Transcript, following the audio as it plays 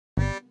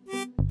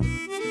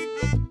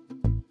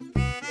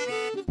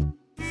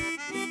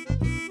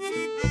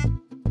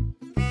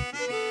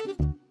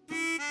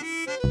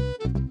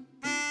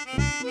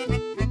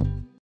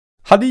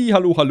Halli,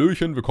 hallo,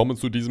 hallöchen, willkommen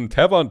zu diesem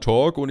Tavern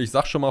Talk und ich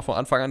sag schon mal von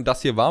Anfang an,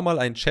 das hier war mal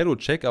ein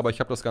Shadow-Check, aber ich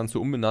habe das Ganze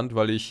umbenannt,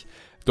 weil ich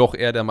doch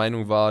eher der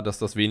Meinung war, dass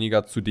das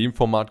weniger zu dem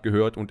Format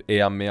gehört und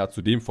eher mehr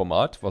zu dem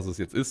Format, was es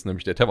jetzt ist,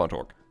 nämlich der Tavern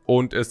Talk.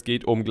 Und es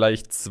geht um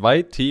gleich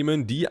zwei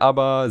Themen, die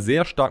aber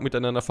sehr stark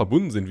miteinander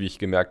verbunden sind, wie ich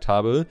gemerkt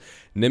habe,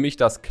 nämlich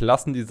das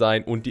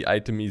Klassendesign und die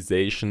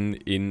Itemization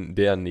in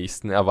der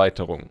nächsten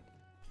Erweiterung.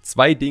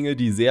 Zwei Dinge,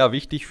 die sehr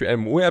wichtig für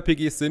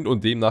MMORPGs sind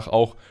und demnach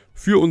auch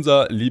für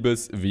unser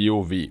liebes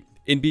WoW.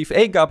 In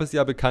BFA gab es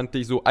ja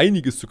bekanntlich so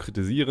einiges zu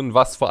kritisieren,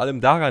 was vor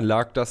allem daran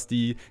lag, dass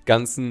die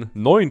ganzen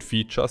neuen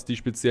Features, die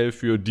speziell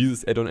für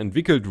dieses Add-on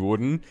entwickelt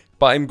wurden,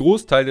 bei einem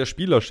Großteil der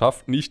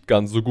Spielerschaft nicht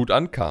ganz so gut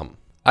ankamen.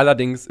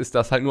 Allerdings ist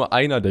das halt nur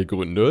einer der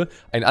Gründe.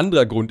 Ein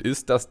anderer Grund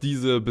ist, dass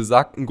diese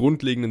besagten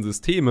grundlegenden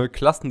Systeme,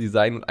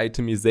 Klassendesign und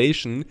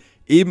Itemization,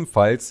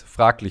 ebenfalls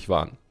fraglich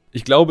waren.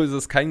 Ich glaube, es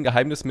ist kein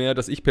Geheimnis mehr,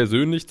 dass ich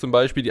persönlich zum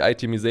Beispiel die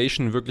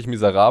Itemization wirklich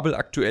miserabel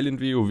aktuell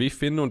in WoW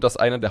finde und das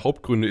einer der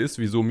Hauptgründe ist,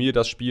 wieso mir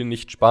das Spiel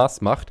nicht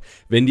Spaß macht.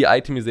 Wenn die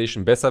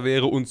Itemization besser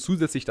wäre und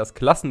zusätzlich das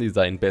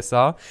Klassendesign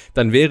besser,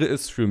 dann wäre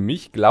es für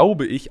mich,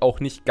 glaube ich,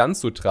 auch nicht ganz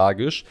so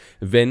tragisch,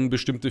 wenn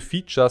bestimmte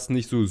Features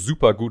nicht so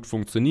super gut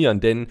funktionieren.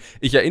 Denn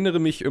ich erinnere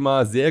mich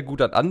immer sehr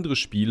gut an andere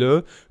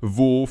Spiele,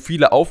 wo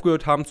viele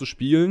aufgehört haben zu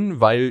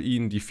spielen, weil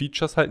ihnen die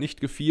Features halt nicht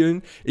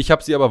gefielen. Ich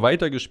habe sie aber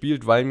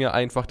weitergespielt, weil mir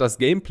einfach das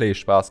Gameplay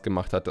Spaß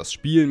gemacht hat. Das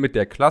Spielen mit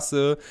der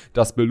Klasse,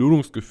 das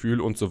Belohnungsgefühl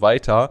und so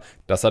weiter,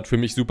 das hat für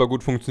mich super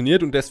gut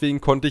funktioniert und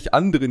deswegen konnte ich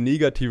andere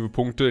negative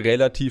Punkte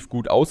relativ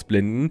gut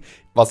ausblenden,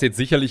 was jetzt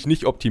sicherlich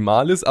nicht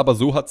optimal ist, aber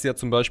so hat es ja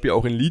zum Beispiel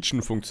auch in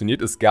Legion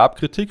funktioniert. Es gab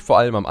Kritik, vor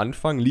allem am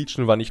Anfang.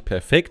 Legion war nicht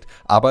perfekt,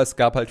 aber es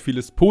gab halt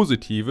vieles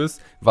Positives,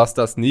 was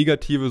das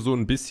Negative so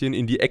ein bisschen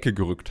in die Ecke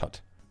gerückt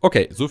hat.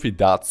 Okay, soviel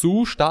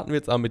dazu. Starten wir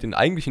jetzt aber mit den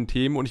eigentlichen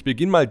Themen und ich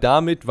beginne mal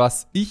damit,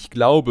 was ich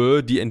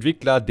glaube, die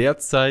Entwickler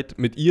derzeit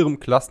mit ihrem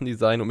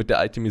Klassendesign und mit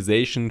der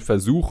Itemization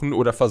versuchen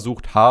oder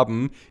versucht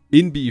haben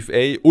in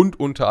BFA und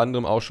unter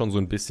anderem auch schon so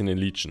ein bisschen in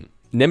Legion.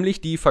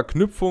 Nämlich die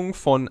Verknüpfung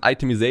von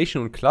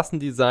Itemization und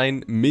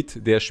Klassendesign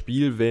mit der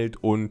Spielwelt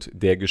und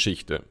der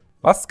Geschichte.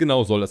 Was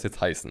genau soll das jetzt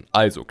heißen?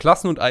 Also,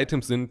 Klassen und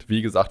Items sind,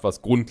 wie gesagt,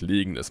 was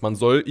Grundlegendes. Man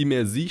soll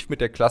immersiv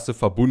mit der Klasse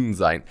verbunden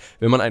sein.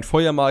 Wenn man ein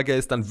Feuermagier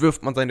ist, dann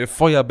wirft man seine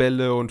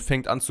Feuerbälle und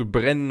fängt an zu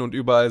brennen und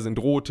überall sind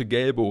rote,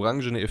 gelbe,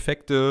 orangene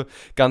Effekte.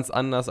 Ganz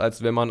anders,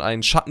 als wenn man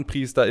ein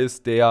Schattenpriester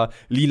ist, der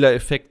lila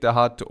Effekte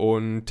hat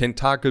und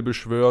Tentakel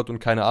beschwört und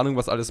keine Ahnung,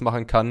 was alles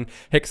machen kann.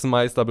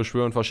 Hexenmeister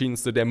beschwören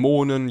verschiedenste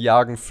Dämonen,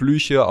 jagen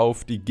Flüche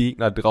auf die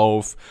Gegner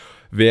drauf.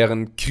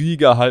 Während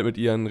Krieger halt mit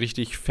ihren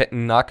richtig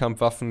fetten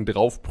Nahkampfwaffen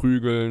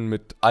draufprügeln,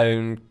 mit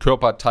allen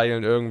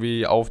Körperteilen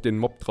irgendwie auf den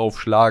Mob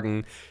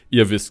draufschlagen.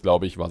 Ihr wisst,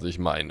 glaube ich, was ich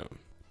meine.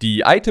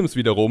 Die Items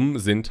wiederum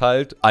sind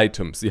halt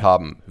Items. Sie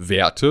haben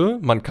Werte,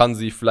 man kann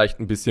sie vielleicht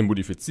ein bisschen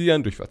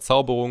modifizieren durch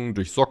Verzauberungen,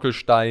 durch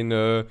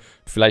Sockelsteine,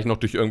 vielleicht noch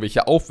durch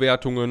irgendwelche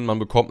Aufwertungen, man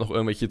bekommt noch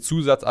irgendwelche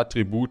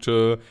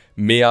Zusatzattribute,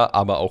 mehr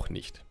aber auch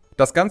nicht.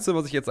 Das Ganze,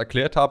 was ich jetzt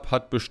erklärt habe,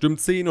 hat bestimmt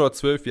 10 oder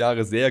 12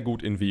 Jahre sehr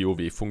gut in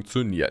WoW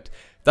funktioniert.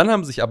 Dann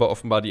haben sich aber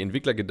offenbar die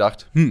Entwickler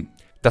gedacht,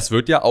 das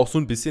wird ja auch so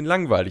ein bisschen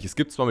langweilig. Es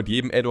gibt zwar mit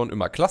jedem Add-on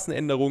immer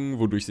Klassenänderungen,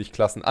 wodurch sich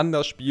Klassen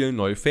anders spielen,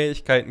 neue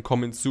Fähigkeiten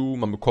kommen hinzu,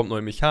 man bekommt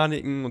neue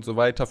Mechaniken und so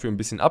weiter für ein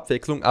bisschen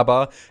Abwechslung,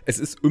 aber es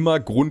ist immer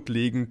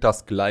grundlegend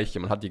das Gleiche.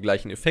 Man hat die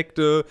gleichen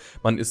Effekte,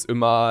 man ist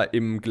immer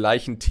im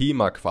gleichen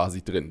Thema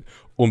quasi drin.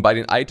 Und bei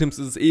den Items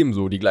ist es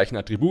ebenso, die gleichen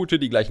Attribute,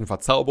 die gleichen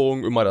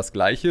Verzauberungen, immer das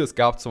Gleiche. Es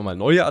gab zwar mal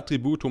neue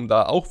Attribute, um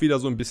da auch wieder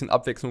so ein bisschen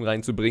Abwechslung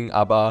reinzubringen,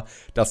 aber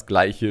das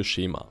gleiche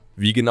Schema.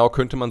 Wie genau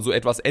könnte man so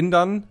etwas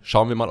ändern?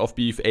 Schauen wir mal auf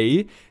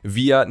BFA.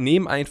 Wir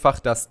nehmen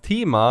einfach das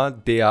Thema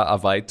der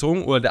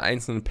Erweiterung oder der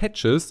einzelnen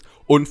Patches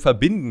und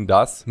verbinden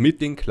das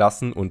mit den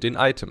Klassen und den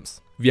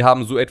Items. Wir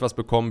haben so etwas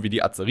bekommen wie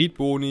die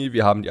Azeroth-Boni,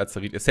 wir haben die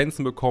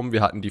Azeroth-Essenzen bekommen,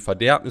 wir hatten die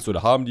Verderbnis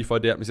oder haben die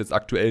Verderbnis jetzt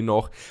aktuell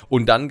noch.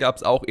 Und dann gab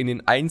es auch in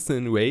den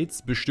einzelnen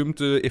Raids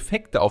bestimmte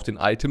Effekte auf den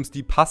Items,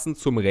 die passend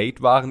zum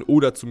Raid waren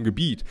oder zum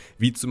Gebiet.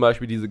 Wie zum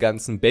Beispiel diese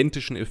ganzen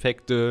bentischen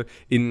Effekte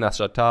in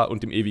Nashatar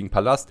und dem ewigen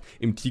Palast.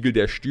 Im Tiegel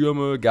der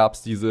Stürme gab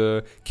es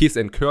diese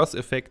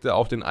Kiss-and-Curse-Effekte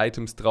auf den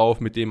Items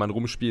drauf, mit denen man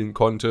rumspielen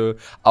konnte.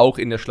 Auch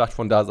in der Schlacht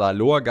von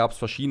Dazalor gab es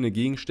verschiedene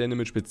Gegenstände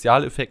mit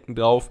Spezialeffekten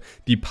drauf,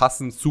 die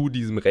passend zu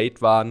diesem Raid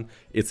waren,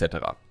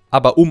 etc.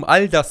 Aber um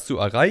all das zu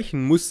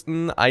erreichen,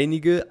 mussten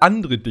einige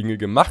andere Dinge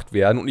gemacht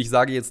werden. Und ich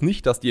sage jetzt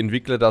nicht, dass die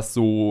Entwickler das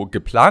so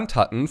geplant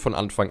hatten von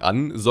Anfang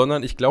an,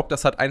 sondern ich glaube,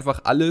 das hat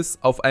einfach alles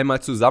auf einmal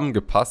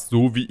zusammengepasst,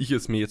 so wie ich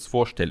es mir jetzt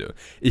vorstelle.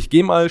 Ich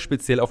gehe mal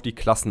speziell auf die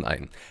Klassen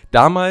ein.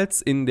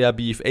 Damals in der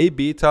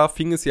BFA-Beta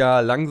fing es ja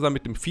langsam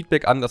mit dem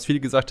Feedback an, dass viele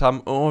gesagt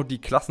haben, oh, die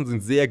Klassen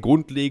sind sehr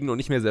grundlegend und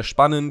nicht mehr sehr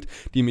spannend.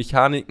 Die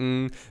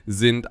Mechaniken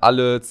sind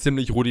alle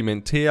ziemlich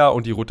rudimentär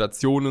und die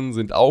Rotationen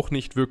sind auch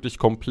nicht wirklich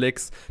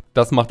komplex.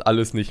 Das macht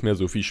alles nicht mehr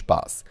so viel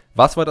Spaß.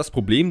 Was war das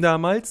Problem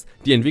damals?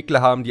 Die Entwickler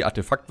haben die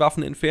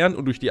Artefaktwaffen entfernt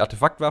und durch die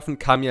Artefaktwaffen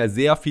kamen ja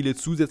sehr viele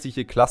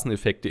zusätzliche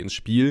Klasseneffekte ins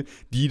Spiel,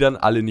 die dann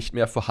alle nicht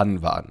mehr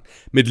vorhanden waren.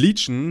 Mit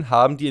Legion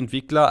haben die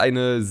Entwickler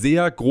eine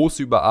sehr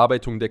große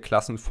Überarbeitung der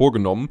Klassen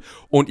vorgenommen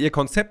und ihr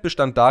Konzept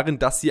bestand darin,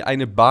 dass sie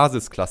eine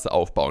Basisklasse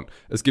aufbauen.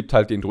 Es gibt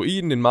halt den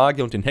Druiden, den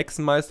Magier und den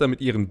Hexenmeister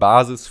mit ihren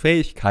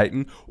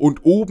Basisfähigkeiten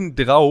und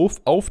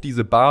obendrauf auf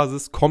diese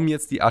Basis kommen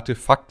jetzt die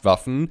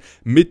Artefaktwaffen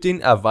mit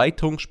den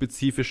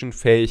erweiterungsspezifischen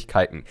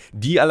Fähigkeiten,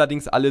 die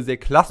allerdings alle sehr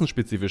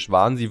klassenspezifisch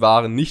waren. Sie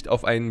waren nicht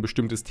auf ein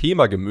bestimmtes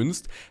Thema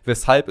gemünzt,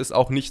 weshalb es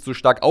auch nicht so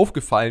stark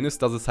aufgefallen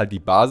ist, dass es halt die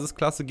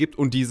Basisklasse gibt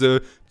und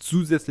diese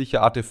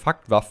zusätzliche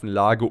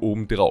Artefaktwaffenlage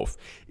obendrauf.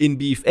 In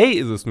BFA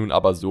ist es nun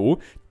aber so,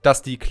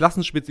 dass die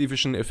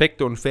klassenspezifischen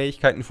Effekte und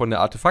Fähigkeiten von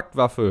der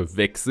Artefaktwaffe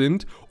weg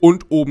sind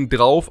und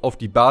obendrauf auf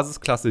die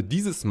Basisklasse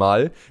dieses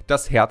Mal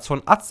das Herz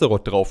von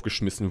Azeroth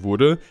draufgeschmissen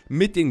wurde,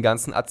 mit den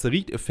ganzen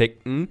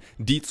Azeroth-Effekten,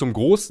 die zum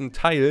großen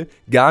Teil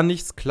gar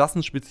nichts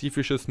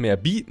Klassenspezifisches mehr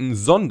bieten,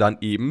 sondern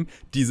eben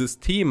dieses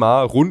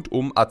Thema rund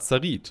um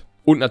Azeroth.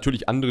 Und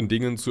natürlich anderen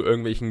Dingen zu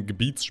irgendwelchen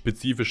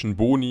gebietsspezifischen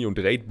Boni und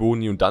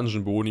Raid-Boni und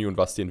Dungeon-Boni und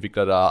was die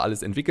Entwickler da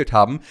alles entwickelt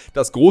haben.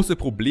 Das große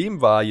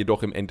Problem war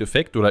jedoch im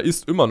Endeffekt, oder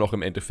ist immer noch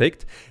im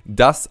Endeffekt,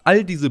 dass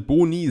all diese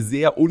Boni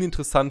sehr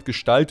uninteressant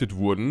gestaltet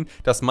wurden.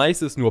 Das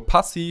meiste ist nur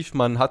passiv,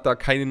 man hat da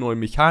keine neuen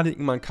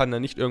Mechaniken, man kann da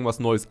nicht irgendwas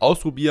Neues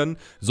ausprobieren,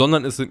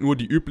 sondern es sind nur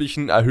die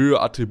üblichen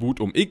erhöhe Attribut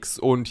um X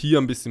und hier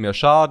ein bisschen mehr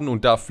Schaden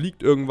und da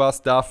fliegt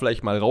irgendwas, da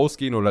vielleicht mal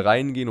rausgehen oder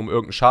reingehen, um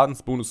irgendeinen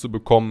Schadensbonus zu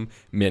bekommen,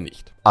 mehr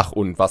nicht. Ach,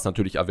 und was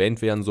natürlich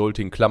erwähnt werden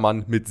sollte, in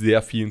Klammern, mit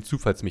sehr vielen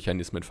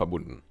Zufallsmechanismen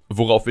verbunden.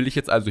 Worauf will ich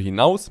jetzt also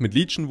hinaus? Mit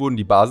Legion wurden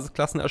die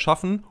Basisklassen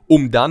erschaffen,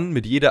 um dann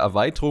mit jeder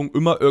Erweiterung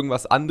immer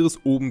irgendwas anderes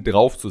oben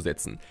drauf zu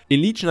setzen.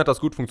 In Legion hat das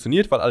gut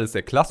funktioniert, weil alles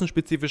sehr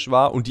klassenspezifisch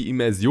war und die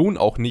Immersion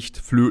auch nicht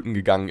flöten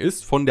gegangen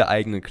ist von der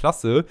eigenen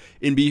Klasse.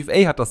 In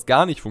BFA hat das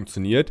gar nicht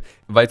funktioniert,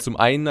 weil zum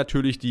einen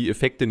natürlich die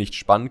Effekte nicht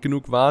spannend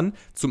genug waren,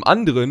 zum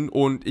anderen,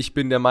 und ich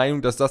bin der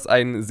Meinung, dass das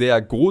ein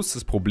sehr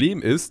großes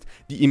Problem ist,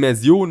 die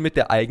Immersion mit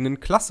der eigenen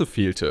Klasse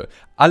fehlte.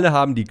 Alle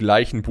haben die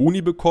gleichen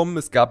Boni bekommen,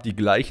 es gab die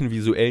gleichen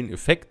visuellen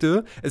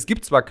Effekte. Es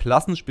gibt zwar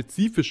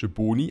klassenspezifische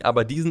Boni,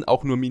 aber die sind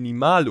auch nur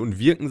minimal und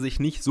wirken sich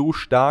nicht so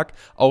stark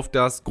auf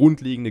das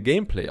grundlegende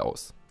Gameplay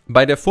aus.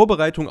 Bei der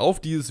Vorbereitung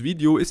auf dieses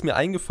Video ist mir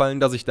eingefallen,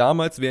 dass ich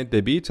damals während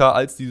der Beta,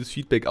 als dieses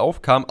Feedback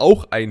aufkam,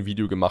 auch ein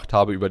Video gemacht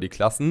habe über die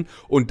Klassen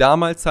und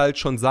damals halt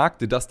schon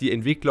sagte, dass die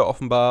Entwickler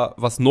offenbar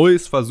was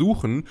Neues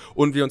versuchen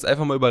und wir uns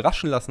einfach mal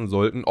überraschen lassen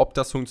sollten, ob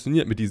das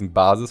funktioniert mit diesen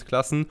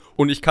Basisklassen.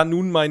 Und ich kann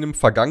nun meinem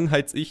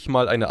Vergangenheits-Ich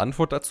mal eine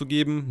Antwort dazu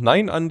geben: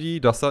 Nein, Andi,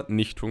 das hat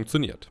nicht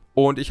funktioniert.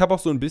 Und ich habe auch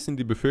so ein bisschen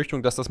die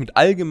Befürchtung, dass das mit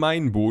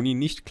allgemeinen Boni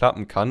nicht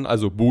klappen kann,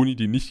 also Boni,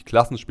 die nicht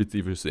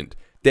klassenspezifisch sind.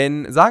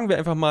 Denn sagen wir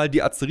einfach mal,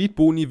 die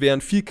Azeroth-Boni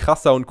wären viel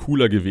krasser und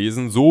cooler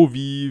gewesen, so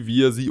wie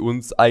wir sie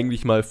uns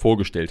eigentlich mal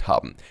vorgestellt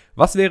haben.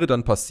 Was wäre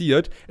dann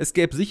passiert? Es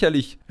gäbe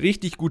sicherlich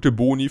richtig gute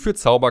Boni für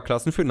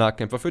Zauberklassen, für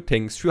Nahkämpfer, für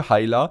Tanks, für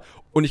Heiler.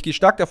 Und ich gehe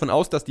stark davon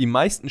aus, dass die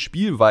meisten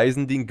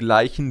Spielweisen den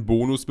gleichen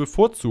Bonus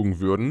bevorzugen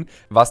würden,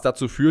 was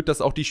dazu führt,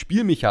 dass auch die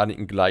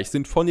Spielmechaniken gleich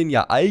sind von den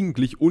ja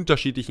eigentlich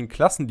unterschiedlichen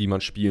Klassen, die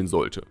man spielen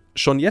sollte.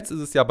 Schon jetzt ist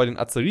es ja bei den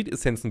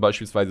Azeroth-Essenzen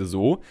beispielsweise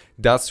so,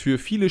 dass für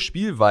viele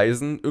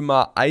Spielweisen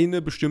immer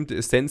eine bestimmte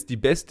Essenz die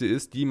beste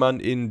ist, die man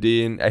in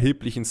den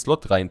erheblichen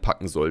Slot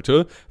reinpacken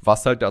sollte,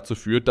 was halt dazu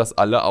führt, dass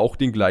alle auch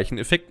den gleichen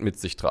Effekt mit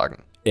sich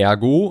tragen.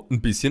 Ergo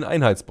ein bisschen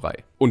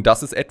Einheitsbrei. Und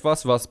das ist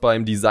etwas, was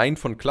beim Design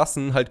von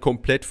Klassen halt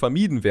komplett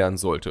vermieden werden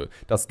sollte.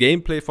 Das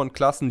Gameplay von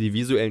Klassen, die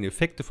visuellen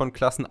Effekte von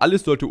Klassen,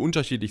 alles sollte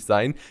unterschiedlich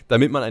sein,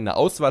 damit man eine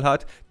Auswahl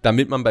hat,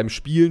 damit man beim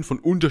Spielen von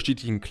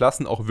unterschiedlichen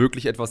Klassen auch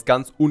wirklich etwas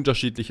ganz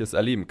Unterschiedliches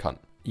erleben kann.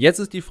 Jetzt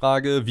ist die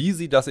Frage, wie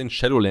sieht das in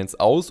Shadowlands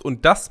aus?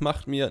 Und das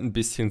macht mir ein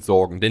bisschen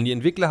Sorgen, denn die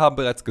Entwickler haben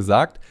bereits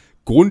gesagt,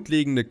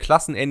 grundlegende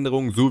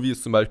Klassenänderungen, so wie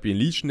es zum Beispiel in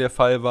Legion der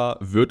Fall war,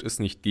 wird es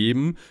nicht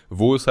geben,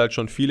 wo es halt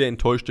schon viele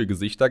enttäuschte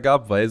Gesichter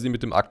gab, weil sie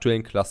mit dem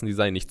aktuellen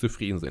Klassendesign nicht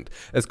zufrieden sind.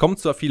 Es kommen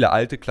zwar viele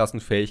alte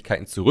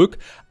Klassenfähigkeiten zurück,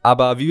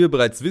 aber wie wir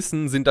bereits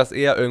wissen, sind das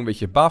eher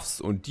irgendwelche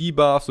Buffs und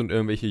Debuffs und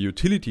irgendwelche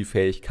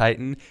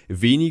Utility-Fähigkeiten,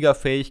 weniger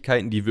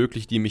Fähigkeiten, die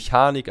wirklich die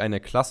Mechanik einer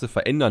Klasse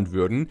verändern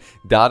würden,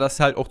 da das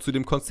halt auch zu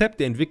dem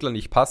Konzept der Entwickler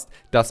nicht passt,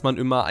 dass man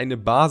immer eine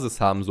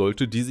Basis haben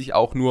sollte, die sich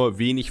auch nur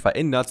wenig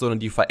verändert, sondern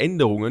die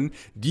Veränderungen,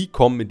 die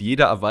kommen mit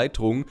jeder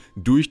Erweiterung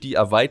durch die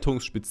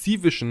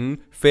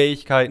erweiterungsspezifischen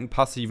Fähigkeiten,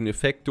 passiven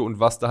Effekte und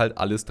was da halt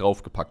alles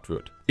draufgepackt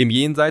wird. Im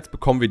Jenseits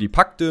bekommen wir die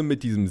Pakte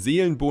mit diesem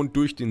Seelenbund.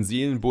 Durch den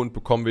Seelenbund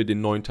bekommen wir den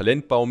neuen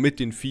Talentbaum mit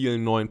den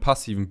vielen neuen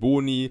passiven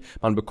Boni.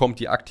 Man bekommt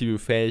die aktive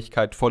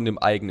Fähigkeit von dem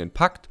eigenen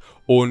Pakt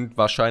und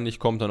wahrscheinlich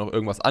kommt da noch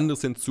irgendwas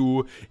anderes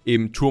hinzu.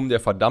 Im Turm der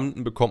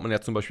Verdammten bekommt man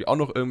ja zum Beispiel auch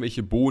noch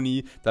irgendwelche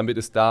Boni, damit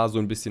es da so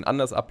ein bisschen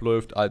anders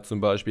abläuft als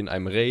zum Beispiel in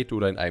einem Raid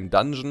oder in einem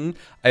Dungeon.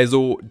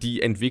 Also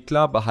die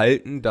Entwickler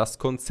behalten das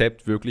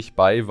Konzept wirklich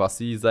bei, was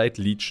sie seit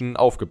Legion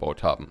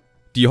aufgebaut haben.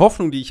 Die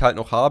Hoffnung, die ich halt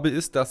noch habe,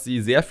 ist, dass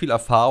sie sehr viel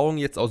Erfahrung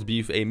jetzt aus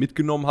BFA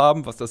mitgenommen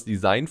haben, was das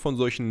Design von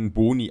solchen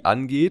Boni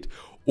angeht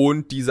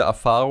und diese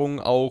Erfahrung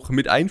auch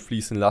mit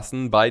einfließen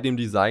lassen bei dem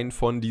Design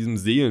von diesem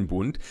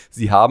Seelenbund.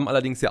 Sie haben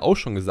allerdings ja auch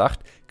schon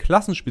gesagt,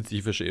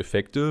 klassenspezifische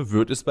Effekte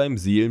wird es beim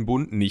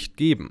Seelenbund nicht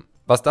geben.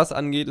 Was das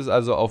angeht, ist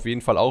also auf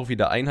jeden Fall auch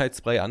wieder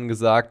Einheitsbrei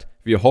angesagt.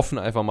 Wir hoffen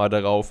einfach mal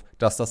darauf,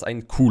 dass das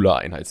ein cooler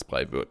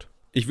Einheitsbrei wird.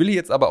 Ich will hier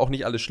jetzt aber auch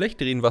nicht alles schlecht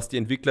reden, was die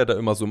Entwickler da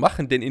immer so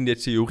machen, denn in der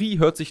Theorie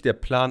hört sich der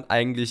Plan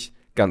eigentlich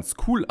ganz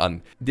cool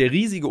an. Der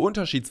riesige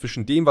Unterschied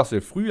zwischen dem, was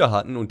wir früher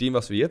hatten und dem,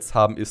 was wir jetzt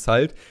haben, ist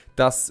halt,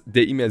 dass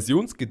der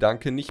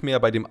Immersionsgedanke nicht mehr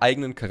bei dem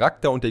eigenen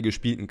Charakter und der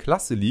gespielten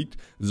Klasse liegt,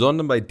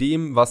 sondern bei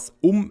dem, was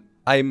um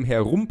einem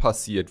herum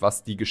passiert,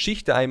 was die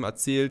Geschichte einem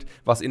erzählt,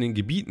 was in den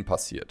Gebieten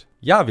passiert.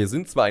 Ja, wir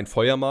sind zwar ein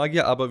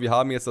Feuermagier, aber wir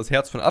haben jetzt das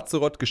Herz von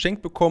Azeroth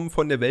geschenkt bekommen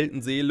von der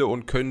Weltenseele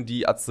und können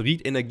die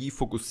Azerit-Energie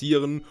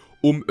fokussieren,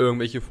 um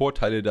irgendwelche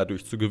Vorteile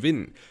dadurch zu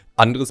gewinnen.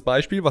 Anderes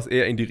Beispiel, was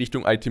eher in die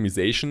Richtung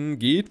Itemization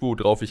geht,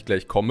 worauf ich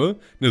gleich komme.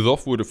 Eine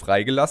Soft wurde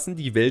freigelassen,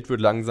 die Welt wird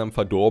langsam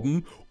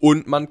verdorben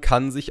und man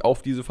kann sich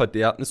auf diese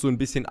Verderbnis so ein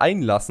bisschen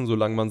einlassen,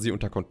 solange man sie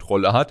unter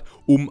Kontrolle hat,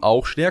 um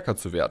auch stärker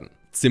zu werden.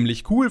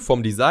 Ziemlich cool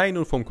vom Design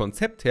und vom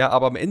Konzept her,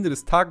 aber am Ende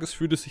des Tages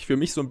fühlt es sich für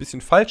mich so ein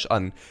bisschen falsch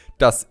an,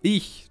 dass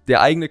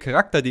der eigene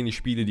Charakter, den ich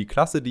spiele, die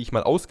Klasse, die ich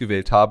mal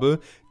ausgewählt habe,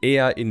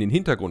 eher in den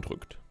Hintergrund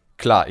rückt.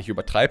 Klar, ich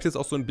übertreibe es jetzt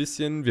auch so ein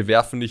bisschen. Wir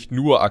werfen nicht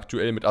nur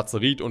aktuell mit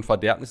Azerit und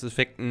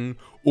Verderbniseffekten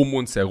um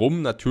uns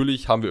herum.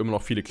 Natürlich haben wir immer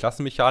noch viele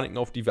Klassenmechaniken,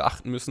 auf die wir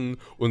achten müssen,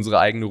 unsere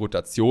eigene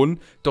Rotation.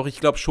 Doch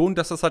ich glaube schon,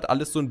 dass das halt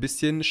alles so ein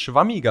bisschen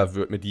schwammiger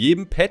wird. Mit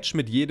jedem Patch,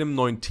 mit jedem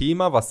neuen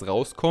Thema, was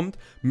rauskommt,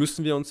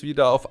 müssen wir uns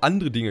wieder auf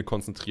andere Dinge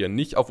konzentrieren.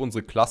 Nicht auf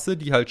unsere Klasse,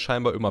 die halt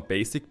scheinbar immer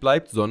basic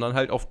bleibt, sondern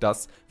halt auf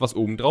das, was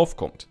oben drauf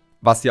kommt.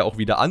 Was ja auch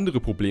wieder andere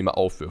Probleme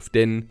aufwirft,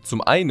 denn zum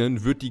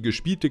einen wird die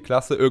gespielte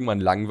Klasse irgendwann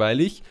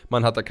langweilig,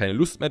 man hat da keine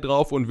Lust mehr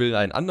drauf und will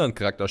einen anderen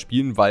Charakter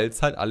spielen, weil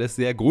es halt alles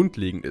sehr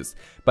grundlegend ist.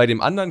 Bei dem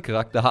anderen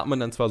Charakter hat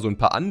man dann zwar so ein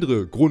paar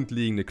andere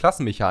grundlegende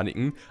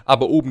Klassenmechaniken,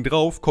 aber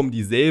obendrauf kommen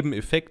dieselben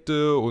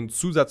Effekte und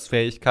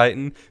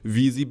Zusatzfähigkeiten,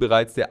 wie sie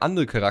bereits der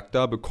andere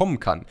Charakter bekommen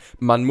kann.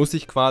 Man muss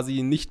sich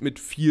quasi nicht mit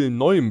viel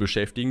Neuem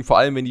beschäftigen, vor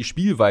allem wenn die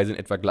Spielweise in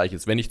etwa gleich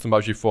ist, wenn ich zum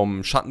Beispiel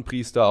vom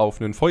Schattenpriester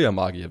auf einen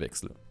Feuermagier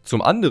wechsle.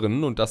 Zum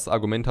anderen, und das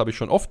Argument habe ich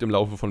schon oft im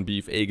Laufe von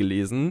BFA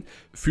gelesen,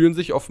 fühlen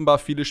sich offenbar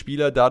viele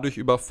Spieler dadurch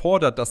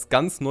überfordert, dass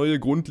ganz neue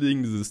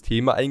grundlegende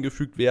Systeme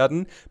eingefügt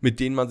werden, mit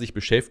denen man sich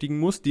beschäftigen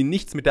muss, die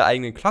nichts mit der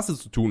eigenen Klasse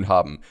zu tun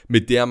haben,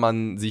 mit der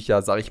man sich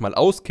ja, sag ich mal,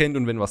 auskennt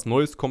und wenn was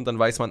Neues kommt, dann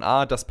weiß man,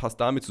 das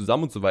passt damit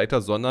zusammen und so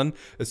weiter, sondern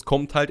es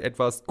kommt halt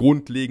etwas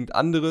grundlegend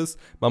anderes,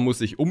 man muss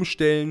sich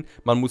umstellen,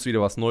 man muss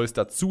wieder was Neues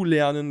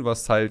dazulernen,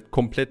 was halt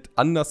komplett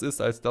anders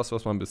ist als das,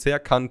 was man bisher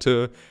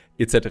kannte,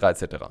 etc.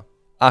 etc.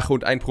 Ach,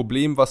 und ein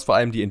Problem, was vor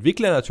allem die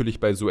Entwickler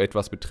natürlich bei so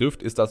etwas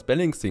betrifft, ist das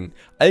Balancing.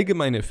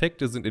 Allgemeine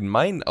Effekte sind in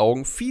meinen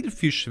Augen viel,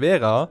 viel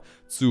schwerer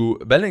zu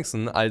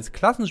balancen als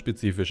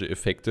klassenspezifische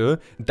Effekte,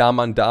 da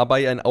man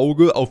dabei ein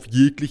Auge auf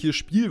jegliche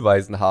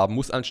Spielweisen haben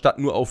muss, anstatt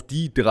nur auf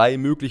die 3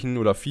 möglichen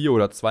oder 4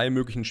 oder 2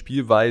 möglichen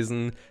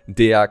Spielweisen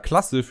der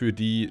Klasse, für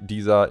die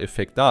dieser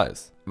Effekt da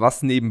ist.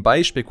 Was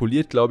nebenbei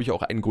spekuliert, glaube ich,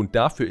 auch ein Grund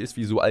dafür ist,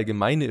 wieso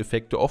allgemeine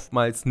Effekte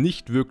oftmals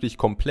nicht wirklich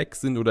komplex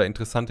sind oder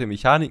interessante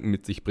Mechaniken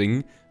mit sich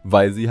bringen,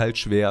 weil sie halt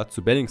schwer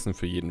zu balancen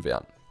für jeden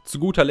wären. Zu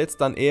guter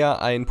Letzt dann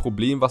eher ein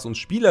Problem, was uns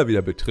Spieler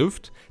wieder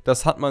betrifft.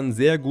 Das hat man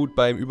sehr gut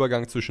beim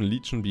Übergang zwischen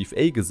Leech und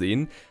BFA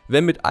gesehen.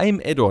 Wenn mit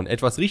einem Add-on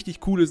etwas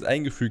richtig Cooles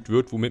eingefügt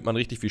wird, womit man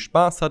richtig viel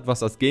Spaß hat, was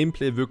das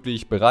Gameplay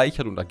wirklich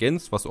bereichert und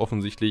ergänzt, was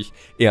offensichtlich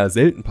eher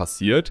selten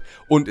passiert,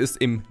 und es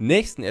im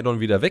nächsten Add-on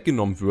wieder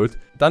weggenommen wird,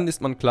 dann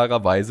ist man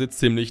klarerweise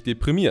ziemlich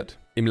deprimiert.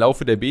 Im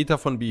Laufe der Beta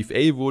von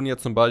BFA wurden ja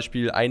zum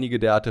Beispiel einige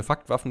der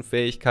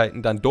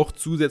Artefaktwaffenfähigkeiten dann doch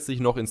zusätzlich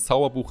noch ins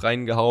Zauberbuch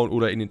reingehauen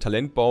oder in den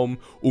Talentbaum,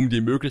 um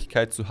die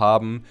Möglichkeit zu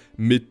haben,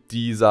 mit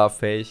dieser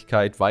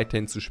Fähigkeit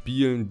weiterhin zu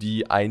spielen,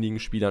 die einigen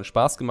Spielern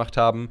Spaß gemacht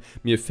haben.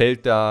 Mir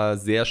fällt da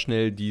sehr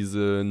schnell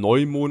diese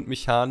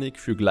Neumond-Mechanik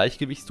für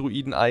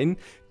Gleichgewichtsdruiden ein,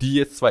 die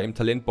jetzt zwar im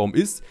Talentbaum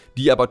ist,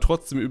 die aber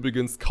trotzdem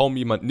übrigens kaum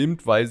jemand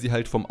nimmt, weil sie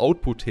halt vom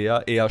Output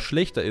her eher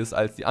schlechter ist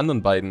als die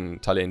anderen beiden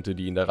Talente,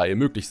 die in der Reihe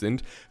möglich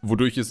sind,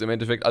 wodurch es im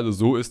Endeffekt also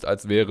so ist,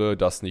 als wäre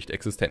das nicht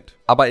existent.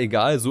 Aber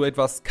egal, so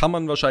etwas kann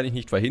man wahrscheinlich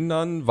nicht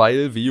verhindern,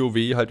 weil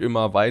WoW halt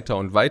immer weiter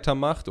und weiter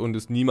macht und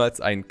es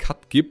niemals einen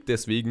Cut gibt,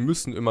 deswegen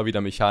müssen immer wieder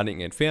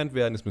Mechaniken entfernt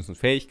werden, es müssen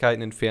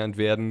Fähigkeiten entfernt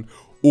werden,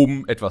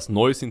 um etwas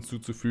Neues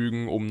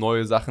hinzuzufügen, um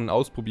neue Sachen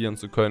ausprobieren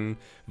zu können,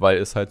 weil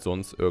es halt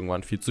sonst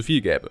irgendwann viel zu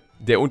viel gäbe.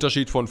 Der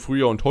Unterschied von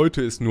früher und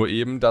heute ist nur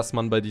eben, dass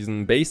man bei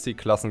diesem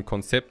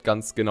Basic-Klassen-Konzept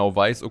ganz genau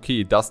weiß,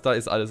 okay, das da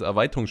ist alles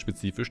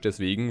erweiterungsspezifisch,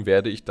 deswegen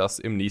werde ich das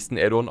im nächsten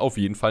Add-on auf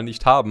jeden Fall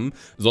nicht haben.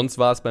 Sonst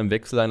war es beim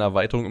Wechsel einer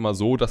Erweiterung immer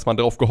so, dass man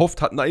darauf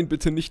gehofft hat, nein,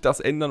 bitte nicht das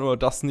ändern oder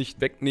das nicht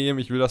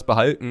wegnehmen, ich will das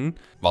behalten.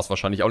 Was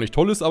wahrscheinlich auch nicht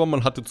toll ist, aber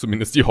man hatte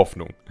zumindest die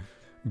Hoffnung.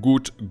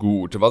 Gut,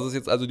 gut. Was ist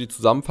jetzt also die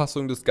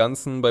Zusammenfassung des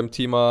Ganzen beim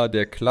Thema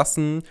der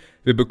Klassen?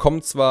 Wir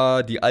bekommen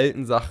zwar die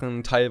alten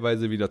Sachen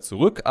teilweise wieder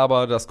zurück,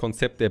 aber das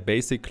Konzept der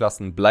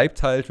Basic-Klassen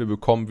bleibt halt. Wir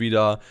bekommen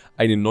wieder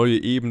eine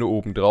neue Ebene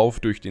obendrauf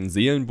durch den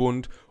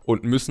Seelenbund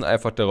und müssen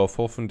einfach darauf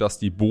hoffen, dass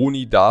die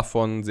Boni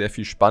davon sehr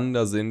viel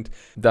spannender sind,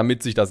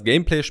 damit sich das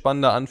Gameplay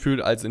spannender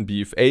anfühlt als in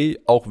BFA,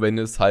 auch wenn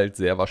es halt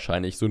sehr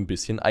wahrscheinlich so ein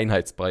bisschen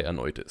Einheitsbrei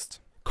erneut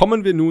ist.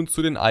 Kommen wir nun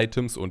zu den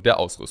Items und der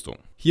Ausrüstung.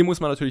 Hier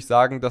muss man natürlich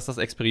sagen, dass das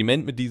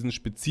Experiment mit diesen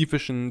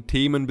spezifischen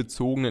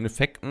themenbezogenen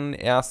Effekten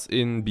erst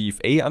in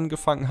BFA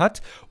angefangen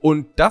hat.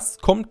 Und das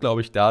kommt,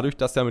 glaube ich, dadurch,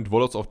 dass ja mit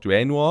Warlords of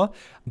Draenor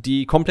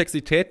die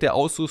Komplexität der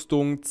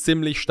Ausrüstung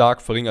ziemlich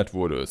stark verringert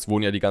wurde. Es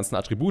wurden ja die ganzen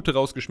Attribute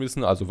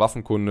rausgeschmissen, also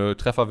Waffenkunde,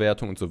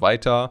 Trefferwertung und so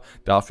weiter.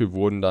 Dafür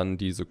wurden dann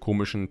diese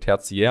komischen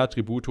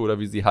Tertiärattribute oder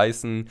wie sie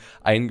heißen,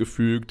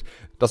 eingefügt.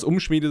 Das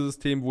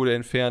Umschmiedesystem wurde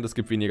entfernt, es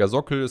gibt weniger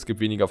Sockel, es gibt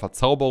weniger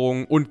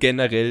Verzauberung und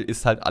generell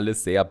ist halt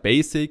alles sehr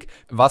basic.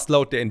 Was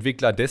laut der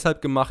Entwickler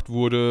deshalb gemacht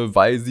wurde,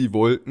 weil sie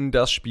wollten,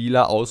 dass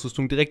Spieler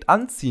Ausrüstung direkt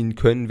anziehen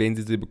können, wenn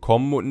sie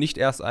bekommen und nicht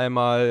erst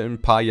einmal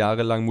ein paar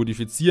Jahre lang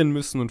modifizieren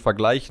müssen und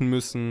vergleichen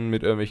müssen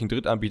mit irgendwelchen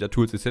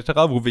Drittanbieter-Tools etc.,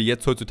 wo wir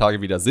jetzt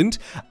heutzutage wieder sind,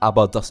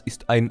 aber das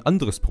ist ein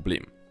anderes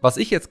Problem. Was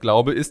ich jetzt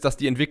glaube, ist, dass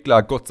die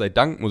Entwickler, Gott sei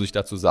Dank, muss ich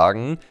dazu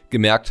sagen,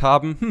 gemerkt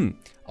haben,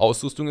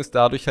 Ausrüstung ist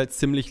dadurch halt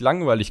ziemlich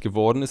langweilig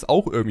geworden, ist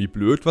auch irgendwie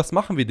blöd, was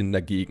machen wir denn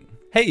dagegen?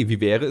 Hey,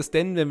 wie wäre es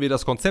denn, wenn wir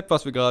das Konzept,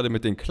 was wir gerade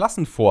mit den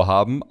Klassen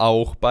vorhaben,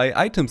 auch bei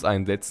Items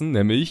einsetzen,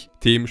 nämlich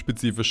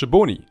themenspezifische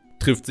Boni?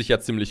 Trifft sich ja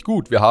ziemlich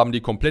gut. Wir haben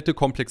die komplette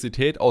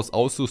Komplexität aus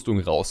Ausrüstung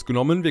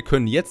rausgenommen. Wir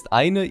können jetzt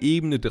eine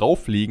Ebene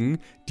drauflegen,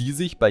 die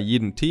sich bei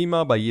jedem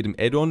Thema, bei jedem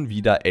Add-on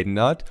wieder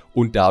ändert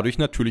und dadurch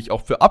natürlich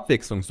auch für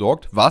Abwechslung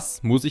sorgt,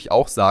 was, muss ich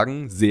auch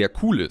sagen, sehr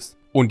cool ist.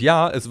 Und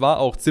ja, es war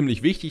auch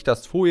ziemlich wichtig,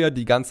 dass vorher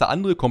die ganze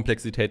andere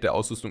Komplexität der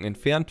Ausrüstung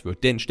entfernt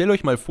wird. Denn stellt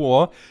euch mal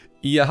vor,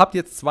 ihr habt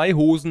jetzt zwei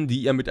Hosen,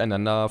 die ihr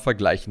miteinander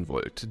vergleichen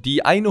wollt.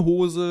 Die eine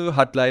Hose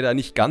hat leider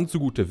nicht ganz so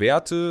gute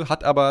Werte,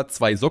 hat aber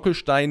 2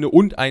 Sockelsteine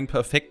und einen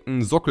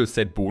perfekten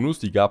Sockelset-Bonus,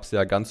 die gab es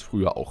ja ganz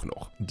früher auch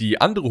noch.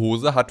 Die andere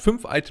Hose hat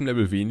 5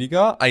 Item-Level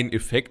weniger, einen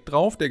Effekt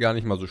drauf, der gar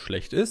nicht mal so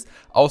schlecht ist,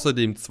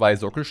 außerdem 2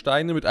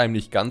 Sockelsteine mit einem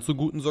nicht ganz so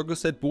guten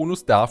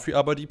Sockelset-Bonus, dafür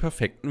aber die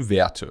perfekten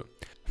Werte.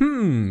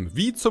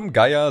 Wie zum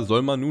Geier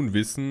soll man nun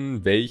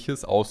wissen,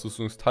 welches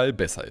Ausrüstungsteil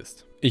besser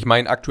ist? Ich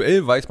meine,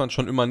 aktuell weiß man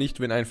schon immer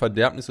nicht, wenn ein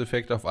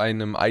Verderbniseffekt auf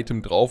einem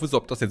Item drauf ist,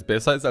 ob das jetzt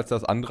besser ist als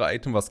das andere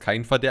Item, was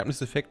keinen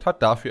Verderbniseffekt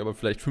hat, dafür aber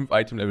vielleicht 5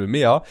 Item-Level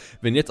mehr.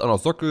 Wenn jetzt auch noch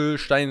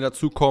Sockelsteine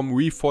dazukommen,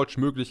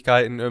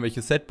 Reforge-Möglichkeiten,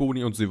 irgendwelche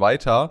Set-Boni und so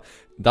weiter,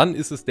 dann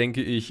ist es,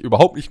 denke ich,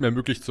 überhaupt nicht mehr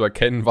möglich zu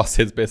erkennen, was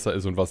jetzt besser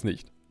ist und was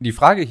nicht. Die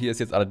Frage hier ist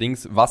jetzt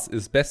allerdings, was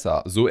ist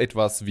besser? So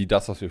etwas wie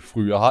das, was wir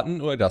früher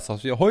hatten oder das,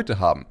 was wir heute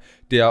haben?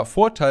 Der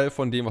Vorteil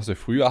von dem, was wir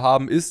früher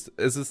haben, ist,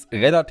 es ist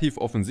relativ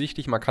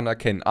offensichtlich, man kann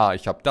erkennen,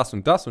 ich habe das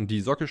und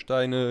die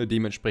Sockelsteine,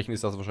 dementsprechend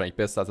ist das wahrscheinlich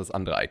besser als das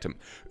andere Item.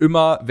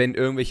 Immer, wenn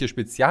irgendwelche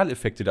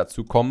Spezialeffekte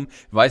dazu kommen,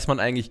 weiß man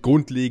eigentlich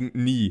grundlegend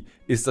nie,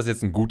 ist das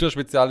jetzt ein guter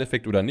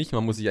Spezialeffekt oder nicht.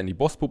 Man muss sich an die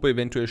Bosspuppe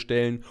eventuell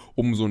stellen,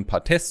 um so ein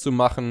paar Tests zu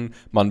machen.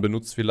 Man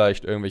benutzt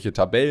vielleicht irgendwelche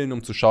Tabellen,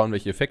 um zu schauen,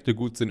 welche Effekte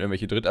gut sind,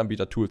 irgendwelche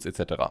Drittanbieter-Tools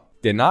etc.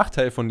 Der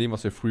Nachteil von dem,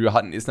 was wir früher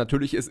hatten, ist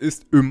natürlich, es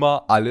ist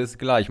immer alles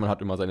gleich. Man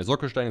hat immer seine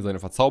Sockelsteine, seine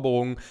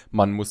Verzauberungen,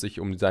 man muss sich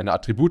um seine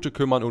Attribute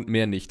kümmern und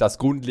mehr nicht. Das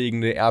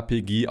grundlegende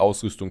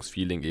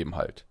RPG-Ausrüstungsfeeling eben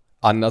halt.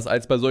 Anders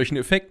als bei solchen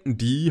Effekten,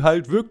 die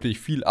halt wirklich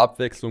viel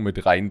Abwechslung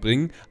mit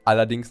reinbringen,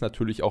 allerdings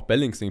natürlich auch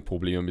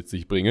Balancing-Probleme mit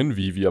sich bringen,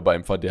 wie wir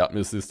beim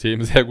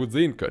Verderbnissystem sehr gut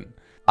sehen können.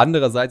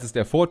 Andererseits ist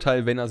der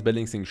Vorteil, wenn das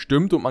Balancing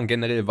stimmt und man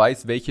generell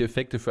weiß, welche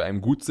Effekte für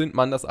einen gut sind,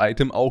 man das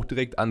Item auch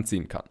direkt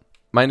anziehen kann.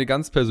 Meine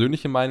ganz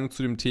persönliche Meinung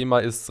zu dem Thema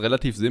ist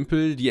relativ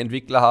simpel. Die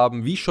Entwickler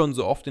haben, wie schon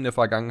so oft in der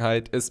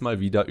Vergangenheit, es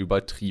mal wieder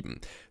übertrieben.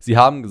 Sie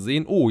haben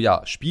gesehen, oh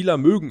ja, Spieler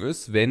mögen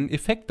es, wenn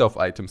Effekte auf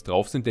Items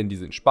drauf sind, denn die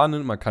sind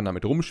spannend, man kann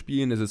damit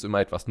rumspielen, es ist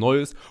immer etwas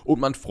Neues und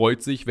man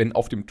freut sich, wenn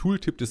auf dem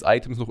Tooltip des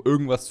Items noch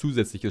irgendwas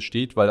Zusätzliches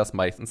steht, weil das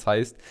meistens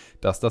heißt,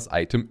 dass das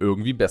Item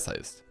irgendwie besser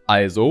ist.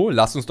 Also,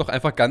 lasst uns doch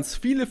einfach ganz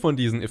viele von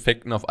diesen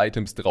Effekten auf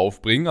Items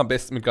draufbringen, am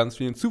besten mit ganz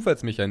vielen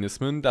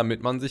Zufallsmechanismen,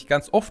 damit man sich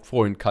ganz oft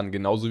freuen kann,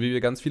 genauso wie wir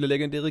ganz viele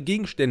legendäre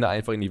Gegenstände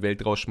einfach in die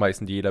Welt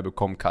rausschmeißen, die jeder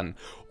bekommen kann.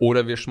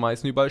 Oder wir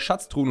schmeißen überall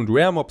Schatztruhen und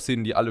Rare-Mobs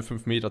hin, die alle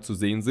 5 Meter zu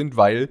sehen sind,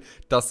 weil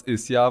das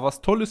ist ja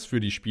was Tolles für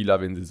die Spieler,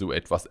 wenn sie so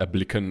etwas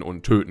erblicken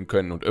und töten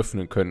können und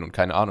öffnen können und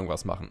keine Ahnung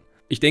was machen.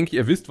 Ich denke,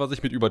 ihr wisst, was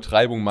ich mit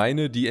Übertreibung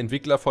meine. Die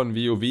Entwickler von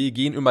WoW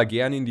gehen immer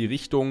gerne in die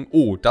Richtung,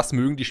 oh, das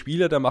mögen die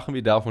Spieler, da machen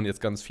wir davon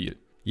jetzt ganz viel.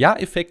 Ja,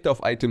 Effekte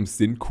auf Items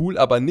sind cool,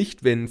 aber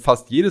nicht, wenn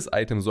fast jedes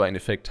Item so einen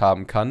Effekt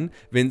haben kann,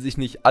 wenn sich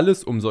nicht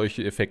alles um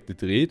solche Effekte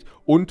dreht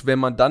und wenn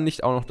man dann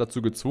nicht auch noch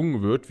dazu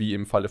gezwungen wird, wie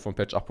im Falle von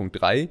Patch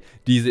 8.3,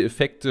 diese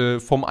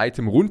Effekte vom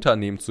Item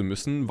runternehmen zu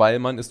müssen, weil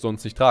man es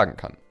sonst nicht tragen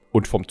kann.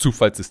 Und vom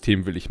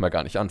Zufallssystem will ich mal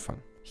gar nicht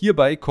anfangen.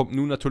 Hierbei kommt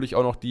nun natürlich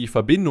auch noch die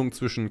Verbindung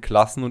zwischen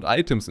Klassen und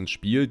Items ins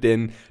Spiel,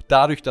 denn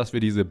dadurch, dass wir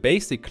diese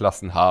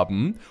Basic-Klassen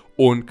haben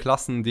und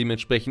Klassen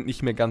dementsprechend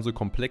nicht mehr ganz so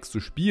komplex zu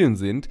spielen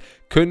sind,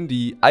 können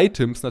die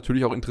Items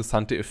natürlich auch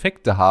interessante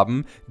Effekte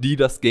haben, die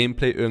das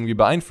Gameplay irgendwie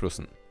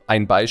beeinflussen.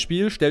 Ein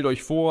Beispiel, stellt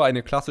euch vor,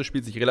 eine Klasse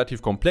spielt sich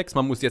relativ komplex,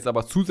 man muss jetzt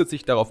aber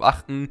zusätzlich darauf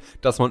achten,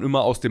 dass man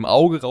immer aus dem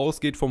Auge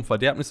rausgeht vom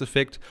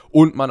Verderbniseffekt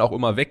und man auch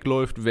immer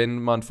wegläuft,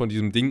 wenn man von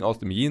diesem Ding aus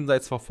dem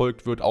Jenseits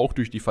verfolgt wird, auch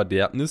durch die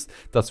Verderbnis.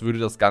 Das würde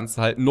das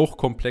Ganze halt noch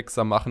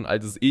komplexer machen,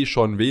 als es eh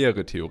schon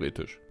wäre,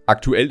 theoretisch.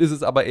 Aktuell ist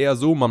es aber eher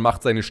so, man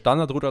macht seine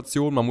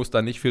Standardrotation, man muss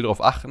da nicht viel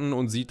drauf achten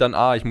und sieht dann,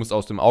 ich muss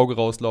aus dem Auge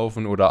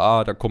rauslaufen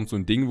oder da kommt so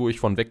ein Ding, wo ich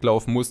von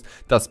weglaufen muss.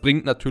 Das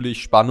bringt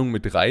natürlich Spannung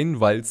mit rein,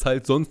 weil es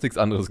halt sonst nichts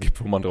anderes gibt,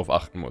 wo man drauf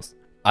achten muss.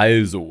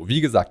 Also,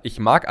 wie gesagt, ich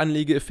mag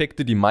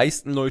Anlegeeffekte, die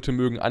meisten Leute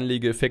mögen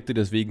Anlegeeffekte,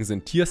 deswegen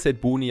sind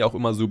Tierset-Boni auch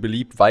immer so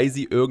beliebt, weil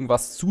sie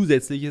irgendwas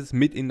Zusätzliches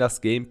mit in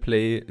das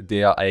Gameplay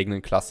der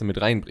eigenen Klasse mit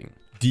reinbringen.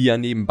 Die ja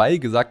nebenbei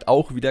gesagt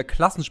auch wieder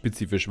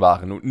klassenspezifisch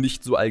waren und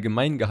nicht so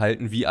allgemein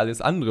gehalten wie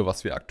alles andere,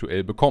 was wir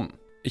aktuell bekommen.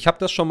 Ich habe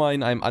das schon mal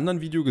in einem anderen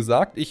Video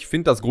gesagt, ich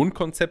finde das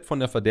Grundkonzept von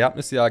der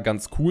Verderbnis ja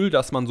ganz cool,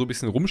 dass man so ein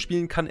bisschen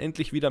rumspielen kann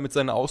endlich wieder mit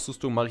seiner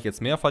Ausrüstung. Mache ich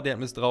jetzt mehr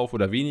Verderbnis drauf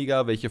oder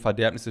weniger? Welche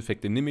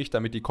Verderbniseffekte nehme ich,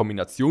 damit die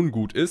Kombination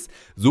gut ist?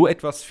 So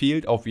etwas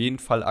fehlt auf jeden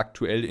Fall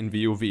aktuell in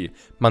WoW.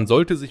 Man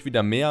sollte sich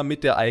wieder mehr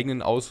mit der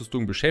eigenen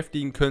Ausrüstung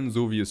beschäftigen können,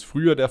 so wie es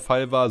früher der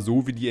Fall war,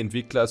 so wie die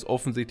Entwickler es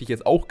offensichtlich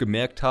jetzt auch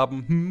gemerkt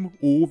haben,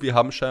 wir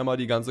haben scheinbar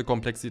die ganze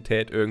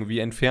Komplexität irgendwie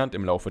entfernt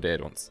im Laufe der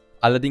Add-ons.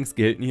 Allerdings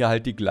gelten hier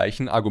halt die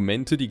gleichen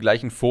Argumente, die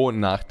gleichen Vor- und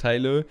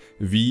Nachteile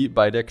wie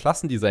bei der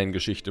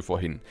Klassendesign-Geschichte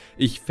vorhin.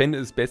 Ich fände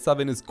es besser,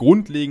 wenn es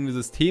grundlegende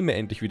Systeme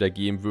endlich wieder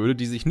geben würde,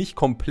 die sich nicht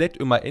komplett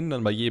immer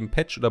ändern bei jedem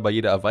Patch oder bei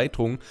jeder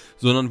Erweiterung,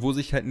 sondern wo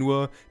sich halt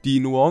nur die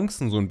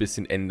Nuancen so ein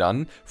bisschen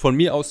ändern. Von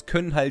mir aus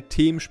können halt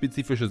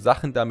themenspezifische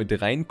Sachen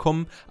damit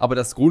reinkommen, aber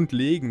das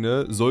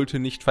Grundlegende sollte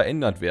nicht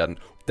verändert werden.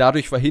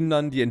 Dadurch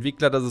verhindern die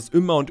Entwickler, dass es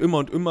immer und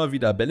immer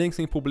wieder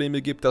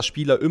Balancing-Probleme gibt, dass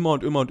Spieler immer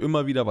und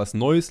immer wieder was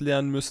Neues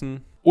lernen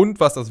müssen. Und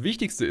was das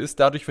Wichtigste ist,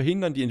 dadurch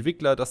verhindern die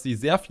Entwickler, dass sie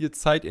sehr viel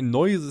Zeit in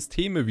neue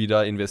Systeme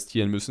wieder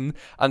investieren müssen,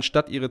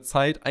 anstatt ihre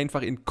Zeit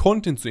einfach in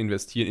Content zu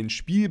investieren, in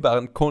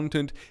spielbaren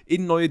Content,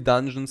 in neue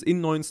Dungeons,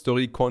 in neuen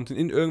Story-Content,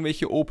 in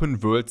irgendwelche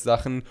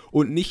Open-World-Sachen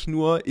und nicht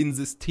nur in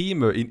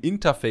Systeme, in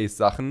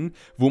Interface-Sachen,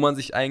 wo man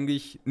sich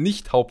eigentlich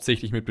nicht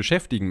hauptsächlich mit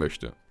beschäftigen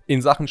möchte.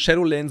 In Sachen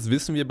Shadowlands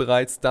wissen wir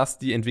bereits, dass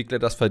die Entwickler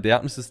das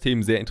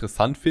Verderbnissystem sehr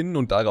interessant finden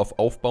und darauf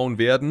aufbauen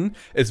werden.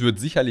 Es wird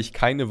sicherlich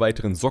keine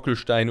weiteren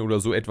Sockelsteine oder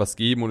so etwas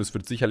geben und es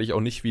wird sicherlich auch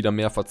nicht wieder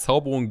mehr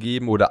Verzauberung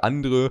geben oder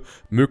andere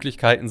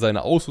Möglichkeiten,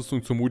 seine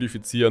Ausrüstung zu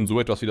modifizieren, so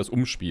etwas wie das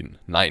Umspielen.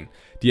 Nein,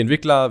 die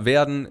Entwickler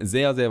werden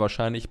sehr, sehr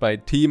wahrscheinlich bei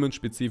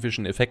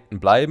themenspezifischen Effekten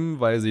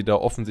bleiben, weil sie da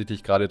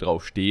offensichtlich gerade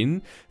drauf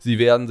stehen. Sie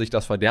werden sich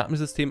das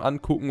Verderbnissystem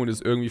angucken und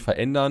es irgendwie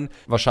verändern.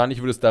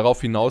 Wahrscheinlich wird es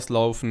darauf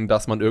hinauslaufen,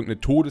 dass man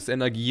irgendeine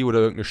Todesenergie oder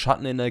irgendeine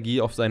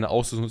Schattenenergie auf seine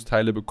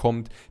Ausrüstungsteile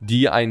bekommt,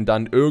 die einen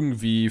dann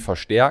irgendwie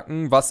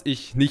verstärken, was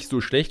ich nicht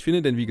so schlecht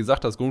finde, denn wie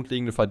gesagt, das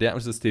grundlegende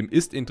Verderbnissystem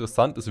ist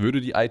interessant, es würde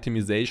die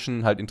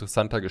Itemization halt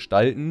interessanter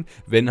gestalten,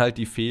 wenn halt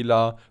die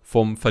Fehler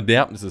vom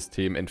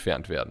Verderbnissystem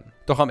entfernt werden.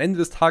 Doch am Ende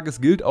des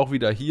Tages gilt auch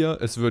wieder hier,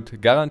 es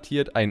wird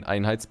garantiert ein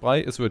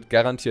Einheitsbrei, es wird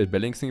garantiert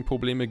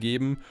Balancing-Probleme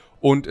geben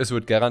und es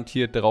wird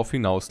garantiert darauf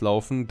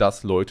hinauslaufen,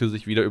 dass Leute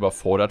sich wieder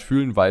überfordert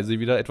fühlen, weil sie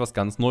wieder etwas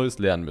ganz Neues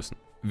lernen müssen.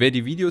 Wer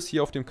die Videos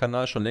hier auf dem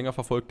Kanal schon länger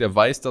verfolgt, der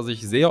weiß, dass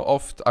ich sehr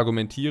oft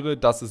argumentiere,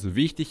 dass es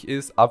wichtig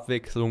ist,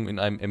 Abwechslung in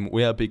einem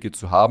MMORPG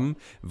zu haben,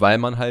 weil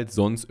man halt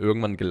sonst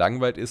irgendwann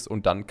gelangweilt ist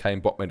und dann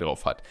keinen Bock mehr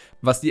drauf hat.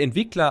 Was die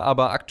Entwickler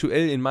aber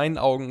aktuell in meinen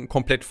Augen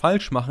komplett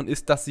falsch machen,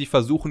 ist, dass sie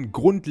versuchen,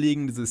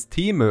 grundlegende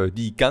Systeme,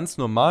 die ganz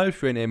normal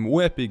für ein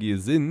MMORPG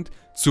sind,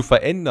 zu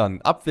verändern,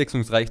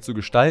 abwechslungsreich zu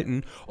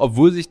gestalten,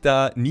 obwohl sich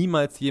da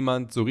niemals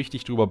jemand so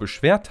richtig drüber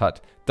beschwert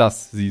hat,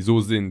 dass sie so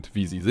sind,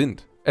 wie sie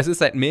sind. Es ist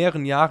seit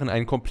mehreren Jahren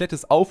ein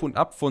komplettes Auf und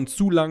Ab von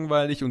zu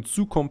langweilig und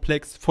zu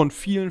komplex, von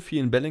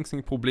vielen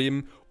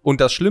Balancing-Problemen.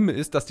 Und das Schlimme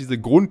ist, dass diese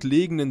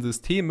grundlegenden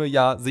Systeme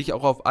ja sich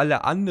auch auf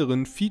alle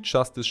anderen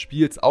Features des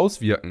Spiels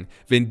auswirken.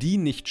 Wenn die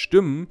nicht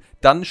stimmen,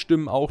 dann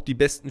stimmen auch die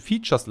besten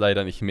Features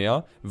leider nicht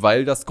mehr,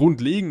 weil das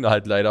Grundlegende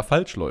halt leider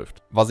falsch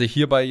läuft. Was ich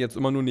hierbei jetzt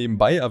immer nur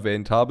nebenbei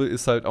erwähnt habe,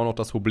 ist halt auch noch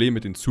das Problem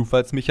mit den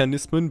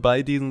Zufallsmechanismen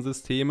bei diesen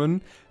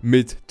Systemen,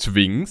 mit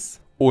Twinks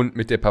und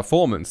mit der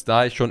Performance.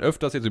 Da ich schon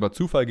öfters jetzt über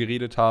Zufall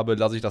geredet habe,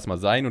 lasse ich das mal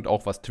sein. Und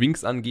auch was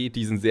Twinks angeht,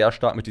 die sind sehr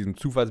stark mit diesem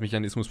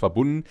Zufallsmechanismus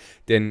verbunden.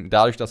 Denn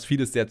dadurch, dass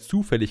vieles sehr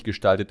zufällig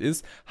gestaltet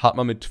ist, hat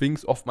man mit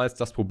Twinks oftmals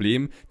das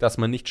Problem, dass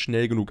man nicht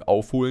schnell genug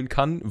aufholen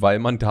kann, weil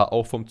man da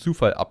auch vom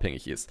Zufall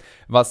abhängig ist.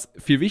 Was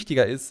viel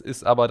wichtiger ist,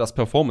 ist aber das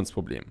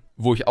Performance-Problem,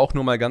 wo ich auch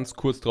nur mal ganz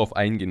kurz drauf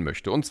eingehen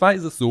möchte. Und zwar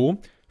ist es so: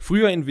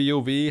 Früher in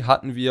WoW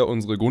hatten wir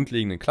unsere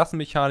grundlegenden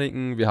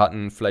Klassenmechaniken, wir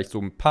hatten vielleicht so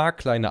ein paar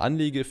kleine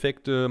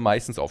Anlegeeffekte,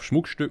 meistens auf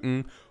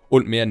Schmuckstücken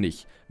und mehr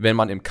nicht. Wenn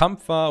man im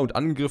Kampf war und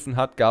angegriffen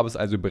hat, gab es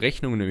also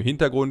Berechnungen im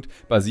Hintergrund,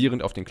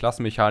 basierend auf den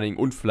Klassenmechaniken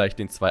und vielleicht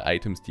den 2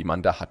 Items, die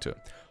man da hatte.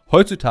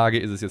 Heutzutage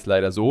ist es jetzt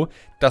leider so,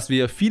 dass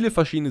wir viele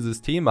verschiedene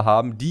Systeme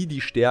haben, die die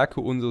Stärke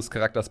unseres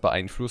Charakters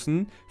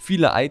beeinflussen.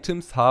 Viele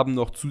Items haben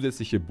noch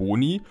zusätzliche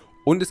Boni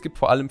und es gibt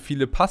vor allem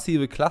viele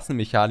passive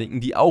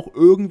Klassenmechaniken, die auch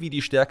irgendwie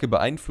die Stärke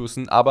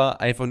beeinflussen, aber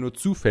einfach nur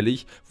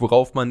zufällig,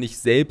 worauf man nicht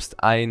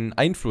selbst einen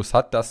Einfluss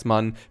hat, dass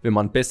man, wenn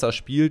man besser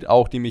spielt,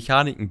 auch die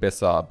Mechaniken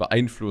besser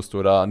beeinflusst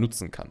oder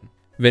nutzen kann.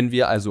 Wenn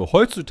wir also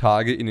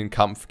heutzutage in den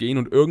Kampf gehen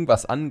und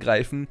irgendwas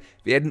angreifen,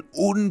 werden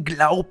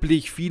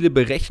unglaublich viele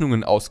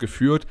Berechnungen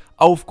ausgeführt,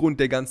 aufgrund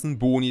der ganzen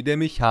Boni, der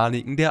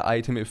Mechaniken, der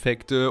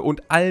Item-Effekte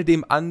und all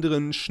dem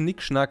anderen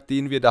Schnickschnack,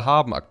 den wir da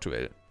haben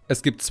aktuell.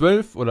 Es gibt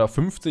 12 oder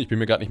 15, ich bin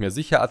mir gerade nicht mehr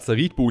sicher,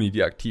 Azeroth-Boni,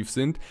 die aktiv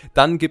sind.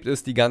 Dann gibt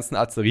es die ganzen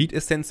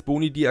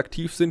Azeroth-Essenz-Boni, die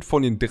aktiv sind,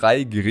 von den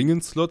 3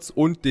 geringen Slots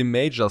und dem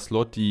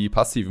Major-Slot, die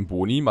passiven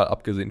Boni, mal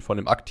abgesehen von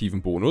dem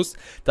aktiven Bonus.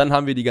 Dann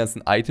haben wir die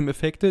ganzen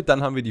Item-Effekte,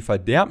 dann haben wir die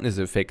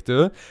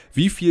Verderbniseffekte.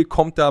 Wie viel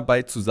kommt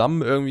dabei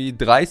zusammen? Irgendwie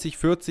 30,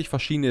 40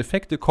 verschiedene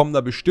Effekte kommen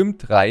da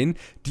bestimmt rein,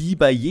 die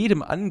bei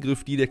jedem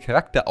Angriff, die der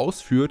Charakter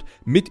ausführt,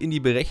 mit in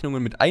die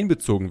Berechnungen mit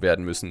einbezogen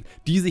werden müssen,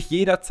 die sich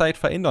jederzeit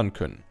verändern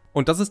können.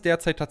 Und das ist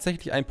derzeit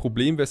tatsächlich ein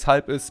Problem,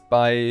 weshalb es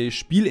bei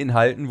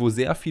Spielinhalten, wo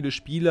sehr viele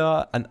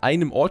Spieler an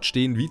einem Ort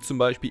stehen, wie zum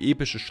Beispiel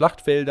epische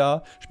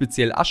Schlachtfelder,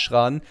 speziell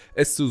Ashran,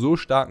 es zu so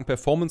starken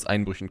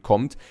Performance-Einbrüchen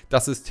kommt.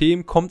 Das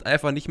System kommt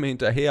einfach nicht mehr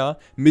hinterher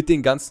mit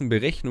den ganzen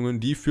Berechnungen,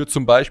 die für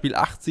zum Beispiel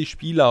 80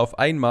 Spieler auf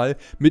einmal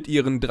mit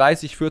ihren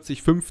 30,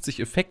 40, 50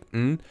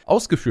 Effekten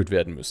ausgeführt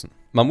werden müssen.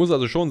 Man muss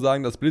also schon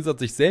sagen, dass Blizzard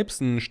sich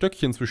selbst ein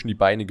Stöckchen zwischen die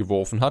Beine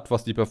geworfen hat,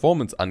 was die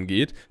Performance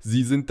angeht.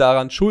 Sie sind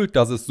daran schuld,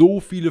 dass es so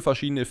viele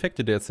verschiedene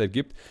Effekte derzeit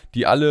gibt,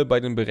 die alle bei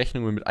den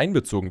Berechnungen mit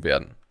einbezogen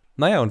werden.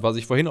 Naja, und was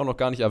ich vorhin auch noch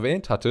gar nicht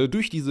erwähnt hatte,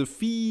 durch diese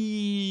vielen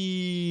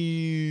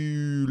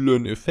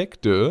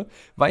Effekte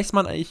weiß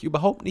man eigentlich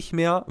überhaupt nicht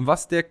mehr,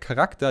 was der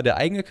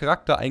eigene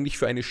Charakter eigentlich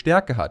für eine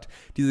Stärke hat.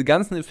 Diese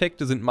ganzen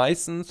Effekte sind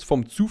meistens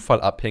vom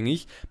Zufall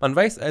abhängig. Man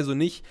weiß also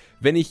nicht,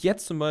 wenn ich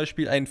jetzt zum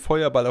Beispiel einen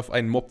Feuerball auf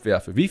einen Mob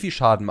werfe, wie viel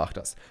Schaden macht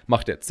das?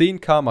 Macht der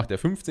 10k, macht der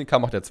 15k,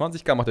 macht der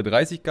 20k, macht der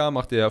 30k,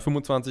 macht der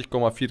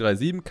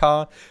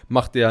 25,437k,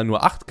 macht der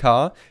nur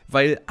 8k?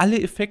 Weil alle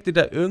Effekte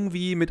da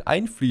irgendwie mit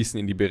einfließen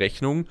in die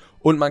Berechnung.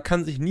 Und man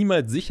kann sich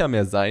niemals sicher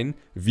mehr sein,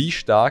 wie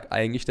stark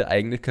eigentlich der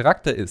eigene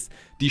Charakter ist.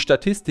 Die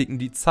Statistiken,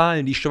 die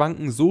Zahlen, die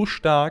schwanken so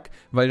stark,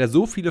 weil da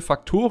so viele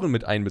Faktoren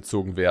mit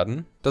einbezogen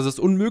werden, dass es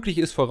unmöglich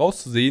ist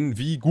vorauszusehen,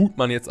 wie gut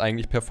man jetzt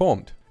eigentlich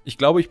performt. Ich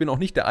glaube, ich bin auch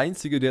nicht der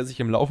Einzige, der sich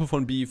im Laufe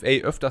von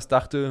BFA öfters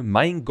dachte,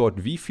 mein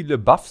Gott, wie viele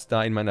Buffs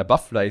da in meiner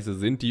Buffleiste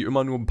sind, die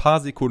immer nur ein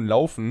paar Sekunden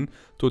laufen,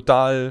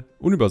 total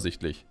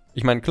unübersichtlich.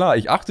 Ich meine, klar,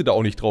 ich achte da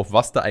auch nicht drauf,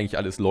 was da eigentlich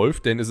alles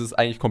läuft, denn es ist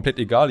eigentlich komplett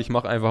egal. Ich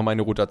mache einfach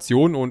meine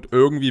Rotation und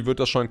irgendwie wird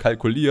das schon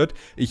kalkuliert.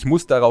 Ich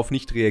muss darauf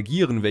nicht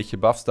reagieren, welche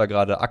Buffs da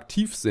gerade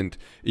aktiv sind.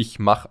 Ich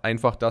mache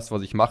einfach das,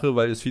 was ich mache,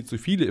 weil es viel zu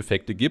viele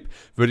Effekte gibt.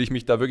 Würde ich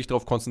mich da wirklich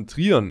darauf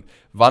konzentrieren,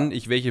 wann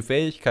ich welche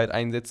Fähigkeit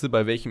einsetze,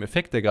 bei welchem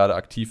Effekt der gerade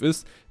aktiv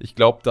ist, ich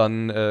glaube,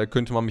 dann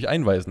könnte man mich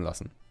einweisen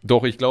lassen.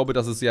 Doch ich glaube,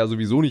 das ist ja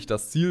sowieso nicht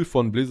das Ziel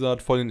von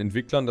Blizzard, von den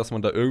Entwicklern, dass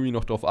man da irgendwie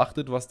noch drauf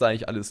achtet, was da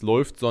eigentlich alles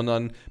läuft,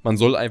 sondern man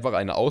soll einfach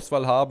eine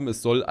Auswahl haben.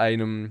 Es soll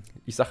einem,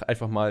 ich sag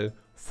einfach mal,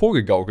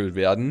 vorgegaukelt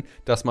werden,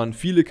 dass man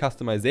viele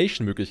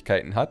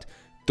Customization-Möglichkeiten hat,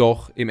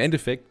 doch im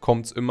Endeffekt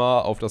kommt es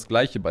immer auf das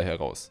Gleiche bei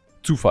heraus.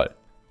 Zufall.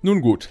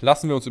 Nun gut,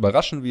 lassen wir uns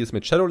überraschen, wie es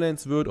mit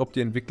Shadowlands wird, ob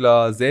die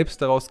Entwickler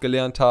selbst daraus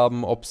gelernt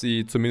haben, ob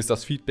sie zumindest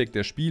das Feedback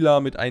der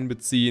Spieler mit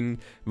einbeziehen,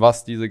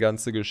 was diese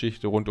ganze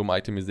Geschichte rund um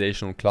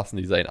Itemization und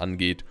Klassendesign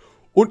angeht.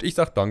 Und ich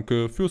sag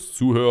danke fürs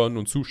Zuhören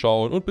und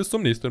Zuschauen und bis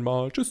zum nächsten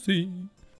Mal. Tschüssi!